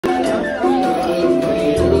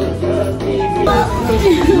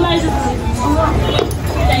मैले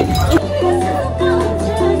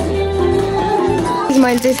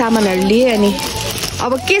चाहिँ सामानहरू लिएँ अनि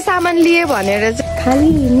अब के सामान लिए भनेर चाहिँ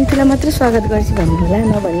खाली नीतिलाई मात्र स्वागत गर्छु भन्नु होला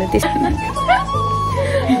नभन्नु त्यस्तो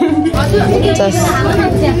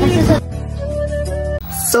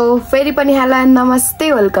सो फेरि पनि हेलो एन्ड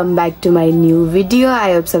नमस्ते welcome back to my new video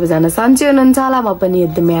I hope सबैजना सन्चै हुनुहुन्छ होला म पनि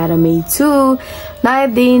एकदमै आरामै छु नयाँ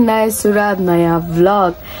दिन नयाँ सुरुवात नयाँ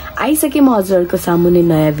भ्लग आइसकेँ म हजुरहरूको सामुन्ने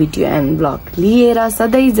नयाँ भिडियो एन्ड भ्लग लिएर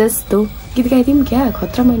सधैँ जस्तो गीत गाइदिउँ क्या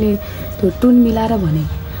खतरा मैले त्यो टुन मिलाएर भने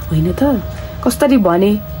होइन त कसरी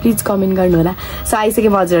भने प्लिज कमेन्ट गर्नु होला सो आइसकेँ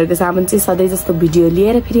म हजुरहरूको सामुन चाहिँ सधैँ जस्तो भिडियो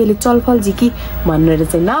लिएर फेरि अहिले चलफल झिकी भनेर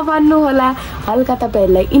चाहिँ नभन्नु होला हल्का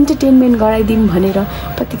तपाईँहरूलाई इन्टरटेनमेन्ट गराइदिउँ भनेर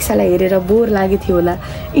प्रतीक्षालाई हेरेर बोर लागेको थियो होला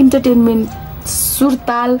इन्टरटेनमेन्ट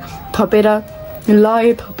सुरताल थपेर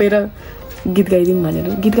लय थपेर गीत गाइदिउँ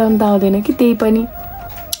भनेर गीत गाउनु त आउँदैन कि त्यही पनि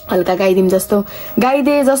हल्का गाइदिउँ जस्तो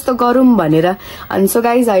गाइदे जस्तो गरौँ भनेर अनि सो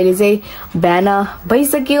गाइज अहिले चाहिँ बिहान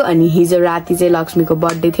भइसक्यो अनि हिजो राति चाहिँ लक्ष्मीको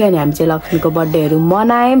बर्थडे थियो अनि हामी चाहिँ लक्ष्मीको बर्थडेहरू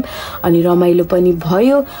मनायौँ अनि रमाइलो पनि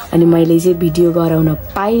भयो अनि मैले चाहिँ भिडियो गराउन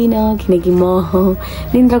पाइनँ किनकि म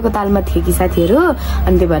निन्द्राको तालमा थिएँ कि साथीहरू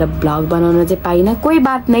अनि त्यही भएर भ्लग बनाउन चाहिँ पाइनँ कोही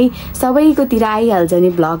बात नै सबैकोतिर आइहाल्छ नि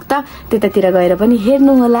भ्लग त त्यतातिर गएर पनि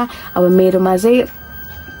हेर्नु होला अब मेरोमा चाहिँ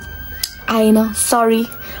आएन सरी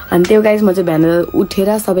अनि त्यो गाइज म चाहिँ बिहान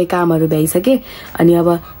उठेर सबै कामहरू भ्याइसकेँ अनि अब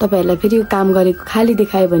तपाईँहरूलाई फेरि यो काम गरेको खाली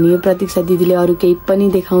देखायो भने यो प्रतीक्षा दिदीले अरू केही पनि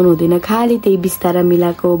देखाउनु हुँदैन खाली त्यही बिस्तारा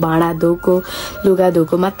मिलाएको भाँडा धोको लुगा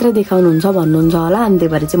धोको मात्र देखाउनुहुन्छ भन्नुहुन्छ होला अनि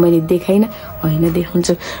त्यही भएर चाहिँ मैले देखाइनँ होइन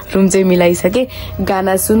देखाउँछु रुम चाहिँ मिलाइसकेँ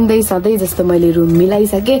गाना सुन्दै सधैँ जस्तो मैले रुम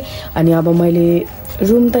मिलाइसकेँ अनि अब मैले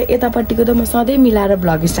रुम त यतापट्टिको त म सधैँ मिलाएर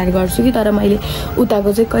भ्लग स्टार्ट गर्छु कि तर मैले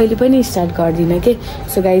उताको चाहिँ कहिले पनि स्टार्ट गर्दिनँ कि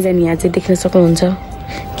सो गाइज अनि यहाँ चाहिँ देख्न सक्नुहुन्छ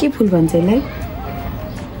के फुल भन्छ यसलाई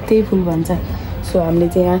त्यही फुल भन्छ सो हामीले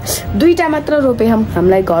चाहिँ यहाँ 2टा मात्र रोपेछौँ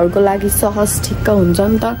हामीलाई घरको लागि सहज ठिक्क हुन्छ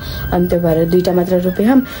नि त अनि त्यही भएर 2टा मात्र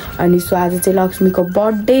रोपेछौँ अनि सो आज चाहिँ लक्ष्मीको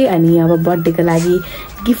बर्थडे अनि अब बर्थडेको लागि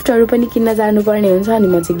गिफ्टहरू पनि किन्न जानुपर्ने हुन्छ अनि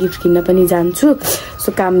म चाहिँ गिफ्ट किन्न पनि जान्छु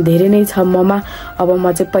सो काम धेरै नै छ ममा अब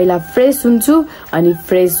म चाहिँ पहिला फ्रेस हुन्छु अनि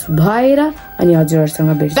फ्रेस भएर अनि हजुरहरूसँग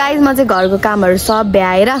भेट्छु गाइज म चाहिँ घरको कामहरू सब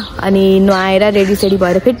भ्याएर अनि नुहाएर रेडी सेडी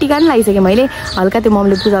भएर फेरि टिका पनि लगाइसकेँ मैले हल्का त्यो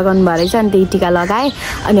मम्मीले पूजा गर्नुभएको रहेछ अनि त्यही टिका लगाएँ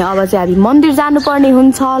अनि अब चाहिँ हामी मन्दिर जानुपर्ने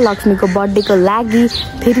हुन्छ लक्ष्मीको बर्थडेको लागि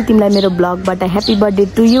फेरि तिमीलाई मेरो ब्लगबाट ह्याप्पी बर्थडे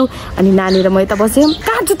टु यु अनि नानी र म यता बसेँ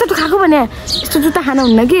कहाँ जुत्ता त खाएको भने यस्तो जुत्ता खानु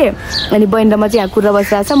हुन्न कि अनि बहिनी र म चाहिँ यहाँ कुरा बसिरहेको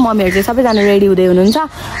छ मम्मीहरू चाहिँ सबैजना रेडी हुँदै हुनुहुन्छ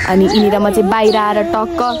अनि यिनीर म चाहिँ बाहिर आएर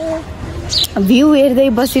टक्क भ्यू हेर्दै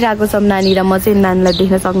बसिरहेको छौँ नानी र म चाहिँ नानीलाई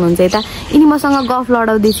देख्न सक्नुहुन्छ यता यिनी मसँग गफ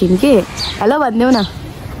लडाउँदैछिन् कि हेलो भनिदेऊ न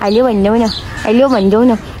हेलो भनिदेऊ न हेलो भनिदेऊ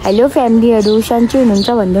न हेलो फ्यामिलीहरू सन्चै हुनुहुन्छ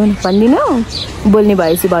भनिदेऊ न भनिदिनु बोल्ने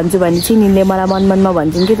भएपछि भन्छु भने चिनिले मलाई मनमा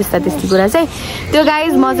भन्छन् कि त्यस्ता कुरा चाहिँ त्यो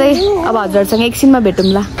गाइज म चाहिँ अब हजुरहरूसँग एकछिनमा भेटौँ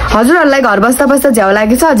ल हजुरहरूलाई घर बस्दा बस्दा झ्याउ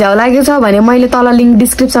लागेको छ भने मैले तल लिङ्क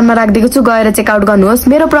डिस्क्रिप्सनमा राखिदिएको छु गएर चेकआउट गर्नुहोस्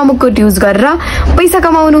मेरो प्रमो कोड युज गरेर पैसा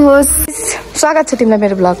कमाउनुहोस् स्वागत छ तिमीलाई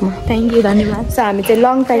मेरो ब्लगमा थ्याङ्क यू धन्यवाद सो हामी चाहिँ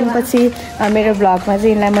लङ टाइम पछि मेरो ब्लगमा चाहिँ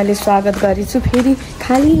यिनलाई मैले स्वागत गरेछु फेरि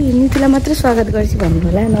खाली नीतिलाई मात्र स्वागत गर्छु भन्नु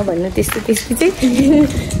होला नभन्नु त्यस्तो चाहिँ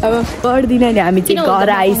अब गर्दिनँ नि हामी चाहिँ घर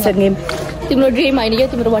आइसक्यौँ तिम्रो ड्रिम होइन क्या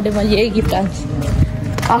तिम्रो बर्थडेमा यही गिफ्ट आउँछ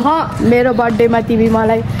मेरो बर्थडेमा तिमी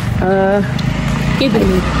मलाई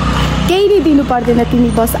केही नै दिनु पर्दैन तिमी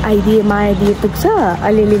बस आइदिए माया दिए पुग्छ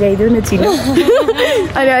अलिअलि ल्याइदेऊ न चिनो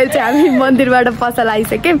अनि अहिले चाहिँ हामी मन्दिरबाट पसल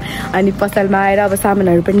आइसक्यौँ अनि पसलमा आएर अब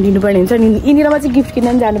सामानहरू पनि लिनुपर्ने हुन्छ अनि यिनीहरूमा चाहिँ गिफ्ट किन्न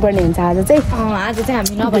पनि जानुपर्ने हुन्छ आज चाहिँ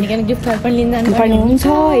हामी नभनिकन गिफ्टहरू पनि लिन जानुपर्ने हुन्छ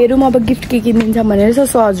हेरौँ अब गिफ्ट के किनिदिन्छ भनेर सो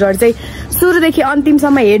हजुरहरू चाहिँ सुरुदेखि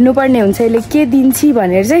अन्तिमसम्म हेर्नुपर्ने हुन्छ यसले के दिन्छ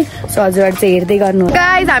भनेर चाहिँ सो हजुरहरू चाहिँ हेर्दै गर्नु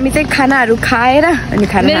गाइज हामी चाहिँ खानाहरू खाएर अनि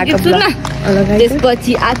खाना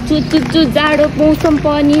त्यसपछि आचु चुचु जाडो मौसम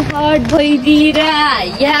पनि हट भइदिरा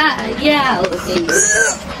या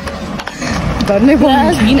धन्नै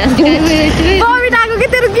बबिनाको के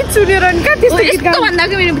तेरो गीत सुनेर नि क्या त्यस्तो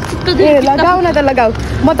गीत लगाऊ न त लगाऊ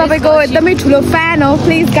म तपाईँको एकदमै ठुलो फ्यान हो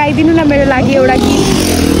प्लिज गाइदिनु न मेरो लागि एउटा गीत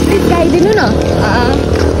प्लिज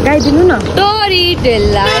गाइदिनु न तोरी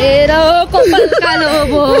टेलाएर कपाल कालो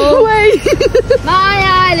भो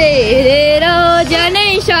मायाले हेरेर ज्यानै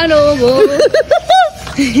सानो भो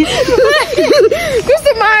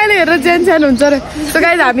कस्तो मायाले हेरेर ज्यान सानो हुन्छ र सो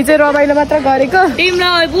गाइज हामी चाहिँ रमाइलो मात्र गरेको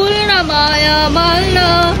तिमीलाई बोल्न माया माग्न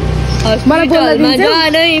हस्पिटलमा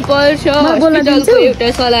जानै पर्छ हस्पिटलको एउटा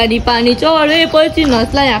सलानी पानी चढेपछि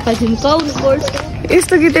नसलाई आँखा झिम्काउनु पर्छ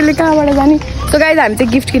यस्तो गीतले कहाँबाट जाने सो गाइज हामी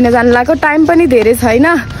चाहिँ गिफ्ट किन्न जानु लागेको टाइम पनि धेरै छैन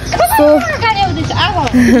सो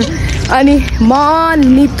अनि म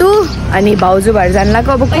नितु अनि भाउजू भएर जानु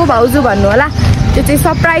लागेको अब को भाउजू भन्नु होला त्यो चाहिँ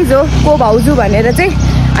सरप्राइज हो को भाउजू भनेर चाहिँ।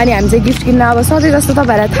 अनि हामी चाहिँ गिफ्ट किन्न अब सधैँ जस्तो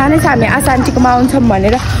तपाईँहरूलाई थाहा नै छ हामी आशा आन्टीकोमा आउँछौँ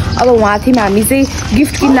भनेर अब उहाँथिमा हामी चाहिँ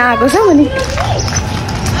गिफ्ट किन्न आएको छौँ। अनि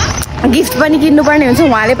गिफ्ट पनि किन्नुपर्ने हुन्छ।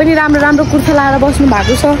 उहाँले पनि राम्रो राम्रो कुर्ता लाएर बस्नु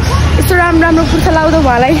भएको छ। यस्तो राम्रो राम्रो कुर्ता लाउँदा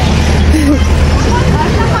उहाँलाई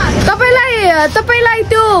तपाईलाई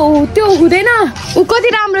त्यो हुँदैन ऊ कति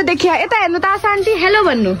राम्रो देखियो। यता हेर्नु त आशा आन्टी हेलो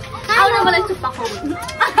भन्नु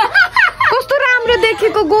कस्तो राम्रो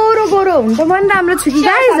देखेको गोरो गोरो हुन्छ म पनि राम्रो छु कि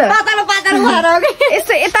गाइज।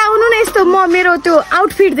 यस्तो यता आउनु न यस्तो म मेरो त्यो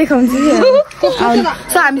आउटफिट देखाउँछु आउनु।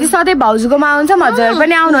 सो हामी चाहिँ सधैँ भाउजूकोमा आउँछौँ हजुरहरू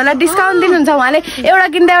पनि आउनु होला डिस्काउन्ट दिनुहुन्छ उहाँले एउटा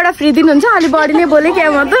किन्दा एउटा फ्री दिनुहुन्छ। अलि बढी नै बोलेँ क्या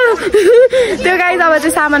म त त्यो गाइज। अब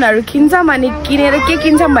चाहिँ सामानहरू किन्छौँ अनि किनेर के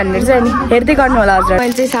किन्छौँ भनेर चाहिँ अनि हेर्दै गर्नु होला हजुर।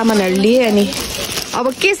 मैले चाहिँ सामानहरू लिएँ अनि अब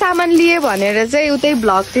के सामान लिएँ भनेर चाहिँ उतै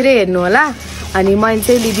भ्लगतिरै हेर्नु होला। अनि मैले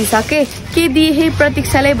चाहिँ लिदिसकेँ के दिएँ हे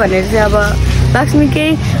प्रतीक्षालाई भनेर चाहिँ अब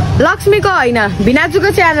लक्ष्मीको होइन भिनाजुको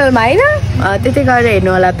च्यानलमा होइन त्यतै गरेर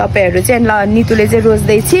हेर्नु होला तपाईँहरू चाहिँ। ल नितुले चाहिँ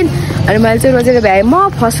रोज्दै छिन् अनि मैले चाहिँ रोजेर भ्याएँ म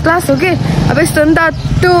फर्स्ट क्लास हो कि अब यस्तो नि त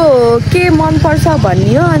त्यो के मनपर्छ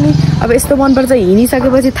भन्ने हो। अनि अब यस्तो मनपर्छ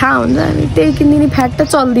हिँडिसकेपछि थाहा हुन्छ अनि त्यही किनिदिने फ्याट त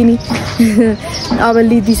चल्दिने अब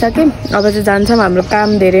लिदिसकेँ। अब चाहिँ जान्छौँ हाम्रो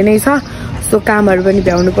काम धेरै नै छ यस्तो कामहरू पनि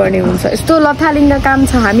भ्याउनु पर्ने हुन्छ। यस्तो लथालिङ्ग काम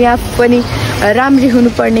छ हामी आफू पनि राम्री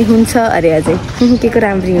हुनुपर्ने हुन्छ अरे अझै के को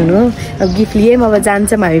राम्री हुनु हो। अब गिफ्ट लिएँ अब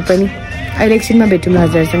जान्छौँ हामी पनि अहिले एकछिनमा भेटौँ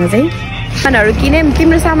हजुरसँग चाहिँ। सामानहरू किनेँ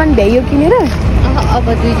तिम्रो सामान भ्याइयो किनेर अब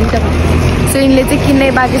 2 दिन त सो यिनले चाहिँ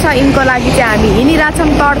किन्नै बाँकी छ। यिनको लागि चाहिँ हामी हिँडिरहेछौँ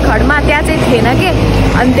तडखडमा त्यहाँ चाहिँ थिएन कि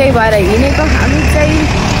अनि त्यही भएर हिँडेको हामी चाहिँ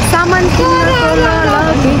सामान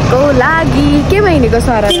किन्नको लागि केमा हिँडेको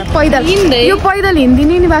सर पैदल यो पैदल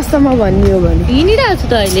हिँड्दिने नि वास्तवमा भन्ने हो भने हिँडिरहेको छु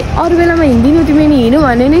त अहिले अरू बेलामा हिँड्दिनु तिमी नि हिँड्नु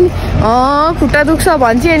भने नि खुट्टा दुख्छ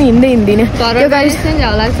भन्छ अनि हिँड्दिने त्यो गाडी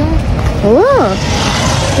हो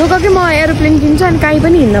रोक कि म एरोप्लेन किन्छु अनि कहीँ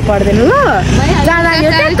पनि हिँड्न पर्दैन ल जाँदा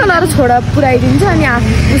ट्याक्क लर छोडा पुऱ्याइदिन्छु अनि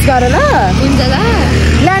उस गर ल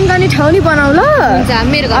ल्यान्ड गर्ने ठाउँ नि बनाऊ ल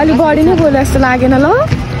अलिक बढी नै बोले जस्तो लागेन ल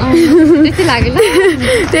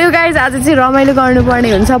त्यही गाइज आज चाहिँ रमाइलो गर्नुपर्ने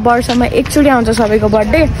हुन्छ। वर्षमा एकचोटि आउँछ सबैको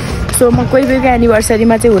बर्थडे सो म कोही कोहीको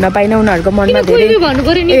एनिभर्सरीमा चाहिँ हुन पाइनँ उनीहरूको मनमा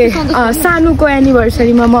धेरै सानोको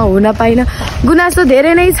एनिभर्सरीमा म हुन पाइनँ गुनासो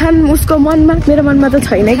धेरै नै छन् उसको मनमा मेरो मनमा त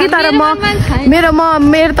छैन कि तर मेरो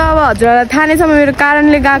त अब हजुरहरूलाई थाहा नै छ मेरो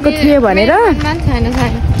कारणले गएको थिएँ भनेर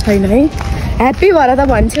छैन है ह्याप्पी भएर त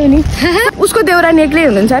भन्छु नि उसको देउरानी एक्लै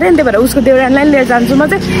हुनुहुन्छ अरे नि त्यही भएर उसको देउरानीलाई लिएर जान्छु म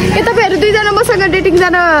चाहिँ। ए तपाईँहरू दुईजना मसँग डेटिङ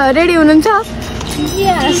जान रेडी हुनुहुन्छ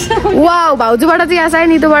वाउ भाउजूबाट चाहिँ आशा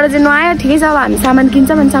नितोबाट चाहिँ नआयो ठिकै छ। अब हामी सामान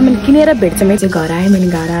किन्छौँ अनि सामान किनेर भेट्छौँ। चाहिँ घर आएँ मैले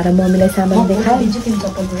घर आएर मम्मीलाई सामान देखाएँ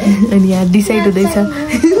अनि यहाँ डिसाइड हुँदैछ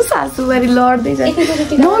सासूबारी लड्दैछ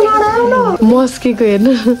मस्केको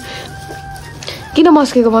हेर्नु किन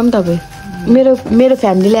मस्केको मम्मी तपाईँ मेरो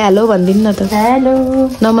फ्यामिलीलाई हेलो भनिदिनु न त। हेलो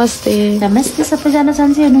नमस्ते नमस्ते सबैजना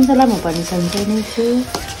सन्चै हुनुहुन्छ होला म पनि सन्चै नै छु।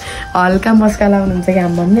 हल्का मस्का लाउनुहुन्छ कि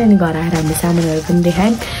हाम्रो मम्मीले अनि घर आएर हामीले सामानहरू पनि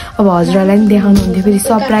देखायौँ। अब हजुरहरूलाई पनि देखाउनु हुन्थ्यो फेरि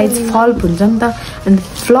सरप्राइज फ्लप हुन्छ नि त अनि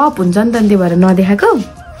फ्लप हुन्छ नि त अनि त्यही भएर नदेखाएको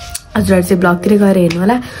हजुरहरू चाहिँ ब्लगतिरै गएर हेर्नु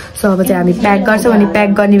होला। सो अब चाहिँ हामी प्याक गर्छौँ अनि प्याक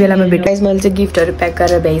गर्ने बेलामा भेट्छ। मैले चाहिँ गिफ्टहरू प्याक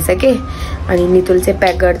गरेर भ्याइसकेँ अनि नितुल चाहिँ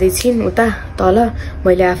प्याक गर्दैछिन् उता तल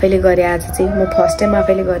मैले आफैले गरेँ आज चाहिँ म फर्स्ट टाइम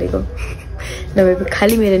आफैले गरेको नभए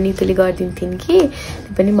खालि मेरो नितुले गरिदिन्थिन् कि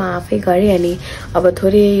त्यो पनि म आफै गरेँ। अनि अब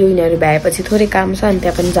थोरै यो यिनीहरू भ्याएपछि थोरै काम छ अनि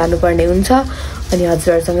त्यहाँ पनि जानुपर्ने हुन्छ अनि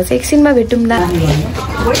हजुरहरूसँग चाहिँ एकछिनमा भेटौँ न।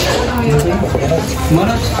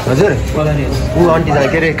 हजुर ऊ आन्टी जा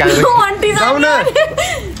के रे आन्टी जाऊ न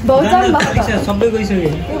सबै गइसक्यो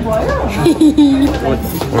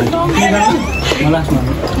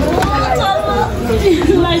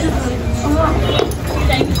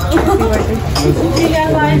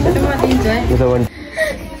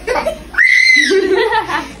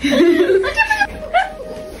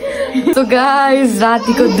सो गाइस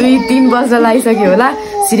रातिको 2-3 बज्न लागिसक्यो होला।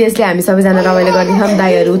 सिरियसली हामी सबैजना रमाइलो गर्दैछौँ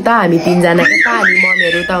दाइहरू उता हामी 3 जना यता हामी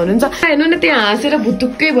मम्मीहरू उता हुनुहुन्छ। हेर्नु न त्यहाँ हाँसेर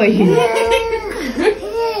भुतुक्कै भइन्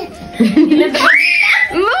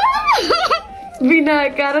बिना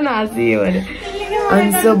कारण हाँसियो भने।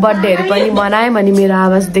 अनि सो बर्थडेहरू पनि मनायौँ अनि मेरो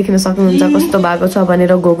आवाज देख्न सक्नुहुन्छ कस्तो भएको छ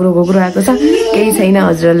भनेर घोग्रो घोग्रो आएको छ केही छैन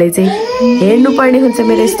हजुरहरूले चाहिँ हेर्नुपर्ने हुन्छ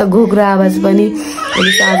मेरो यस्तो घोग्रो आवाज पनि। अनि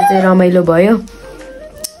आज चाहिँ रमाइलो भयो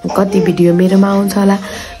कति भिडियो मेरोमा आउँछ होला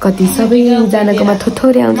कति सबैजनाकोमा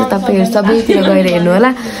थोरै आउँछ तपाईँहरू सबैतिर गएर हेर्नु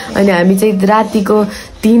होला। अनि हामी चाहिँ रातिको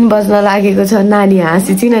 3 बज्न लागेको छ नानी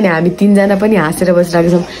हाँसी छिन् अनि हामी 3 जना पनि हाँसेर बसिरहेको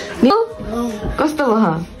छौँ। कस्तो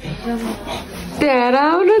भयो त्यहाँ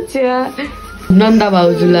आउनु चिया नन्दा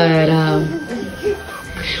भाउजूलाई हेर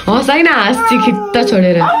हँसाइन हाँस्छु खित्त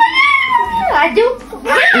छोडेर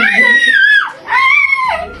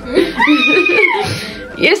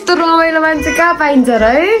यस्तो रमाइलो मान्छे कहाँ पाइन्छ र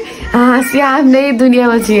है हाँसी आफ्नै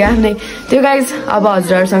दुनियाँमा छु आफ्नै त्यो गाइज अब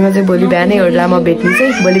हजुरहरूसँग चाहिँ भोलि बिहानै होला म भेट्नु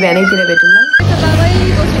चाहिँ भोलि बिहानैतिर भेटौँ ल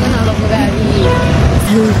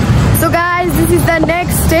so guys this is the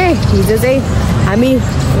next day हिजो चाहिँ हामी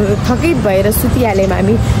थकित भएर सुतिहाल्यौँ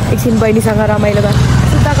हामी एकछिन बहिनीसँग रमाइलो गरेर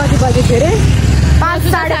सुत्दा कति बजे थियो अरे 5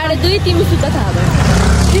 साढे 2 तिमी सुत्दा थाहा भयो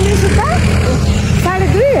तिमी सुत्दा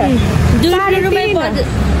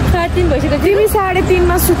 2:30 भइसक्यो तिमी 3:30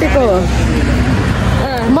 मा सुतेको हो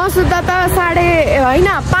म सुत्दा त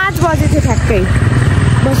 5 बजे थियो ठ्याक्कै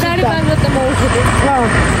 5:30 त म उठेको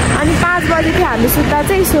अनि 5 बजे थियो हामी सुत्दा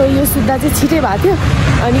चाहिँ सो यो सुत्दा चाहिँ छिटै भएको थियो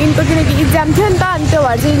अनि यिनको किनकि इक्जाम थियो नि त अनि त्यो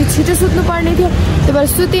भएर चाहिँ छिटो सुत्नु पर्ने थियो त्यो भएर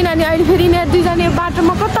सुतिन् अनि अहिले फेरि यिनीहरू दुईजना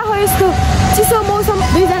बाटोमा कता हो यस्तो चिसो मौसम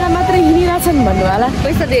दुईजना मात्रै हिँडिरहेछन् भन्नु होला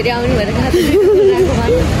पैसा धेरै आउने भएर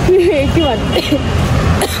के भन्ने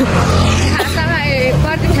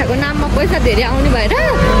प्रतिक्षाको नाममा पैसा धेरै आउने भएर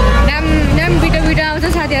नाम बिटो आउँछ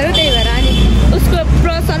साथीहरू त्यही भएर अनि उसको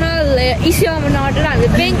पर्सनल इस्युमा नअटेर हामीले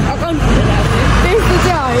ब्याङ्क अकाउन्ट त्यस्तो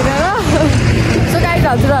चाहिँ होइन र सो गाइड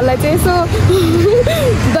हजुरहरूलाई चाहिँ यसो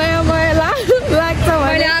दयामय लाग्छ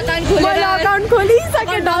मैले अकाउन्ट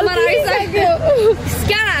खोलिसकेँ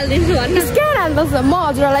स्क्यान हालिदिन्छु भन्नु स्क्यान हाल्दैछ म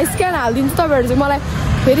हजुरहरूलाई स्क्यान हालिदिन्छु तपाईँहरू चाहिँ मलाई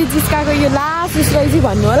फेरि जिस्काको यो लास्ट उसलाई चाहिँ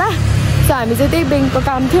भन्नु होला सो हामी चाहिँ त्यही ब्याङ्कको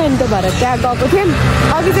काम थियो अनि त्यो भएर त्यहाँ गएको थियौँ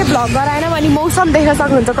अघि चाहिँ भ्लग गराएनौँ अनि मौसम देख्न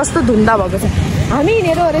सक्नुहुन्छ कस्तो धुन्दा भएको छ हामी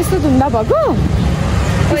हिँडेर यस्तो धुन्दा भएको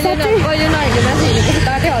म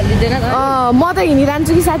त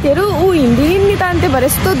हिँडिरहन्छु कि साथीहरू ऊ हिँडिदिन् नि त अनि त्यही भएर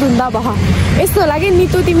यस्तो धुन्दा भयो यस्तो होला कि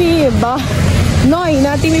नितु तिमी नहिँड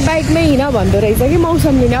तिमी बाइकमै हिँड भन्दो रहेछ कि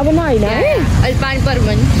मौसमले नि अब नहिँड है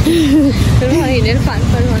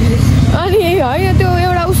अनि होइन त्यो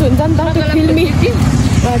एउटा उस हुन्छ नि त त्यो फिल्मी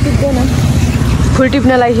टिप्दैन फुल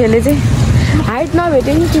टिप्नलाई खेले चाहिँ हाइट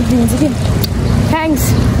नभेटे नि टिपिदिन्छु कि थ्याङ्क्स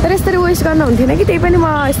तर यसरी वेस्ट गर्न हुन्थेन कि त्यही पनि म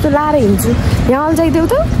यस्तो लाएर हिँड्छु यहाँ अल्झाइदेऊ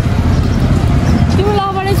त तिम्रो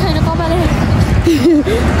लबडै छैन कपाल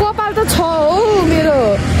कपाल त छ हो मेरो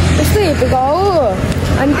यस्तो हेपेको हो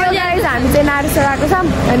अनि त्यो गाइज हामी चाहिँ नारेश्वर आएको छौँ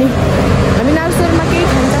अनि हामी नारेश्वरमा केही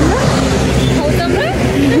खान्छौँ र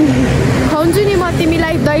खुवाउँछु नि म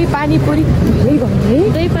तिमीलाई दही पानीपुरी धेरै भन्ने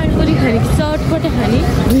दही पानीपुरी खाने कि चटपटे खाने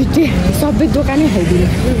दुइटै सबै दोकानै खाइदिनु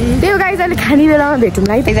त्यो गाइज अहिले खाने बेलामा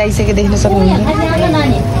भेटौँला है त आइसक्यो देख्न सक्नुहुन्छ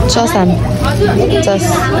चस हामी चस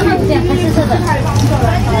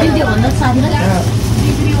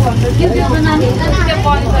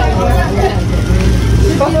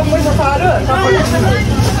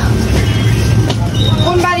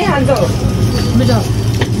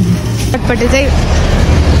चटपटे चाहिँ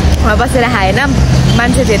बसेर खाएन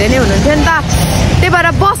मान्छे धेरै नै हुनुहुन्थ्यो नि त त्यही भएर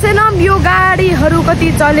बसेनौँ यो गाडीहरू कति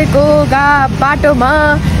चलेको बाटोमा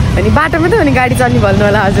अनि बाटोमा त हो नि गाडी चल्ने भन्नु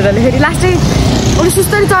होला हजुरहरूले फेरि लास्टै अलिक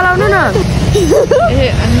सुस्तरी चलाउनु न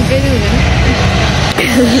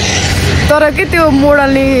तर के त्यो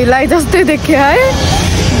मोडललाई जस्तै देख्यो है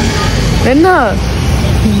होइन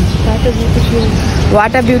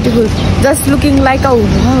what a beautiful just looking like a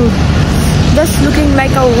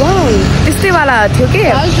wow त्यस्तैवाला थियो कि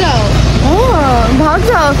भाग्छ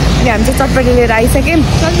अनि हामी चाहिँ चटपटी लिएर आइसक्यौँ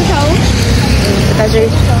यता चाहिँ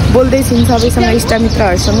बोल्दैछौँ सबैसँग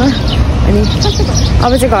इष्टमित्रहरूसँग अनि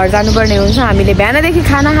अब चाहिँ घर जानुपर्ने हुन्छ हामीले बिहानदेखि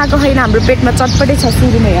खाना खाएको छैन हाम्रो पेटमा चटपटै छ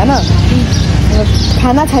सुरुमा हेर्न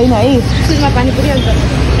खाना छैन है सुरुमा पानीपुरी अन्त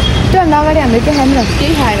त्योभन्दा अगाडि हामीले के खानु र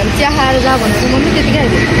केही खाएर चिया खाएर जा भन्छु मम्मी त्यतिकै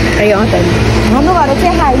आइदियो ए अँ त हाम्रो घर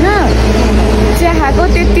चिया खाएन चिया खाएको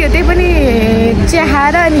त्यति हो त्यही पनि चिया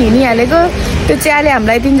खाएर अनि हिँडिहालेको त्यो चियाले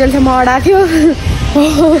हामीलाई 3 जेलसम्म अडाएको थियो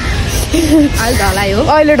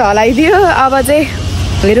अहिले ढलाइदियो अब चाहिँ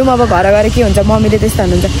हेरौँ अब घर गएर के हुन्छ मम्मीले त्यस्तो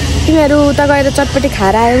भन्नुहुन्छ तिमीहरू उता गएर चटपटी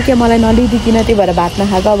खाएर आयो कि मलाई नलिदिकिन त्यही भएर भात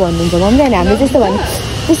नखाएको भन्नुहुन्छ मम्मीले अनि हामीले त्यस्तो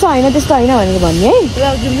भन्यो त्यस्तो होइन भनेर भन्ने है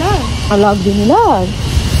लगिदिनु ल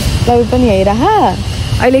तपाईँ पनि हेरिरह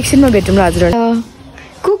अहिले एकछिनमा भेटौँ ल हजुरहरू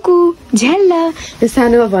कुकु झ्याल्ला त्यो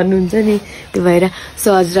सानोमा भन्नुहुन्छ नि त्यो भएर सो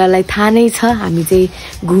हजुरहरूलाई थाहा नै छ हामी चाहिँ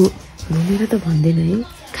घुमेर त भन्दैन है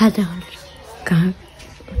खाजा कहाँ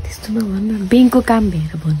त्यस्तो नभन्न ब्याङ्कको काम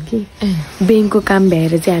भ्याएर भन्नु कि ब्याङ्कको काम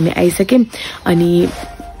भ्याएर चाहिँ हामी आइसक्यौँ अनि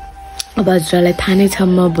अब हजुरहरूलाई थाहा नै छ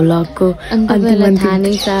म भ्लगको थाहा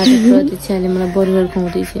नै छ प्रतीक्षाले मलाई बरुवाल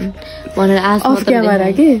खुवाउँदैछन् भनेर आज क्यामेरा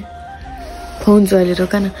के खुवाउँछु अहिले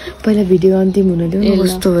रोका न पहिला भिडियो अन्तिम हुन दिउँ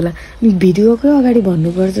कस्तो होला भिडियोकै अगाडि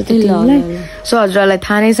भन्नुपर्छ त्यतिलाई सो हजुरहरूलाई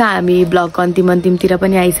थाहा नै छ हामी ब्लगको अन्तिमतिर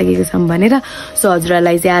पनि आइसकेको छौँ भनेर सो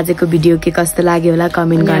हजुरहरूलाई चाहिँ आजको भिडियो के कस्तो लाग्यो होला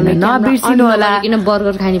कमेन्ट गर्न नबिर्सिनु होला किन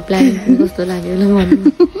बर्गर खाने प्लान कस्तो लाग्यो होला भन्नु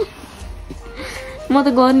म त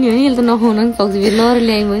गर्ने हो नि यसले त नखाउन नि सक्छु फेरि लहर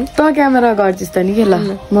ल्याइ मैले त क्यामेरा गर्छिस् त नि के ल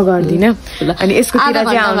म गर्दिन अनि यसकोतिर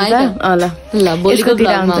चाहिँ आउँछ ल ल भोलिको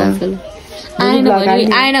ब्लगमा आउँछ ल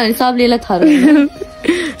आएन भने सबले थर्काउनु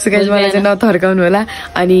सो गाइस मलाई चाहिँ नथर्काउनु होला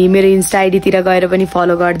अनि मेरो इन्स्टा आइडीतिर गएर पनि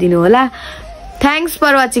फलो गरिदिनु होला thanks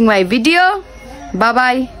for watching my video by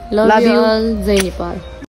by love you Jay Nepal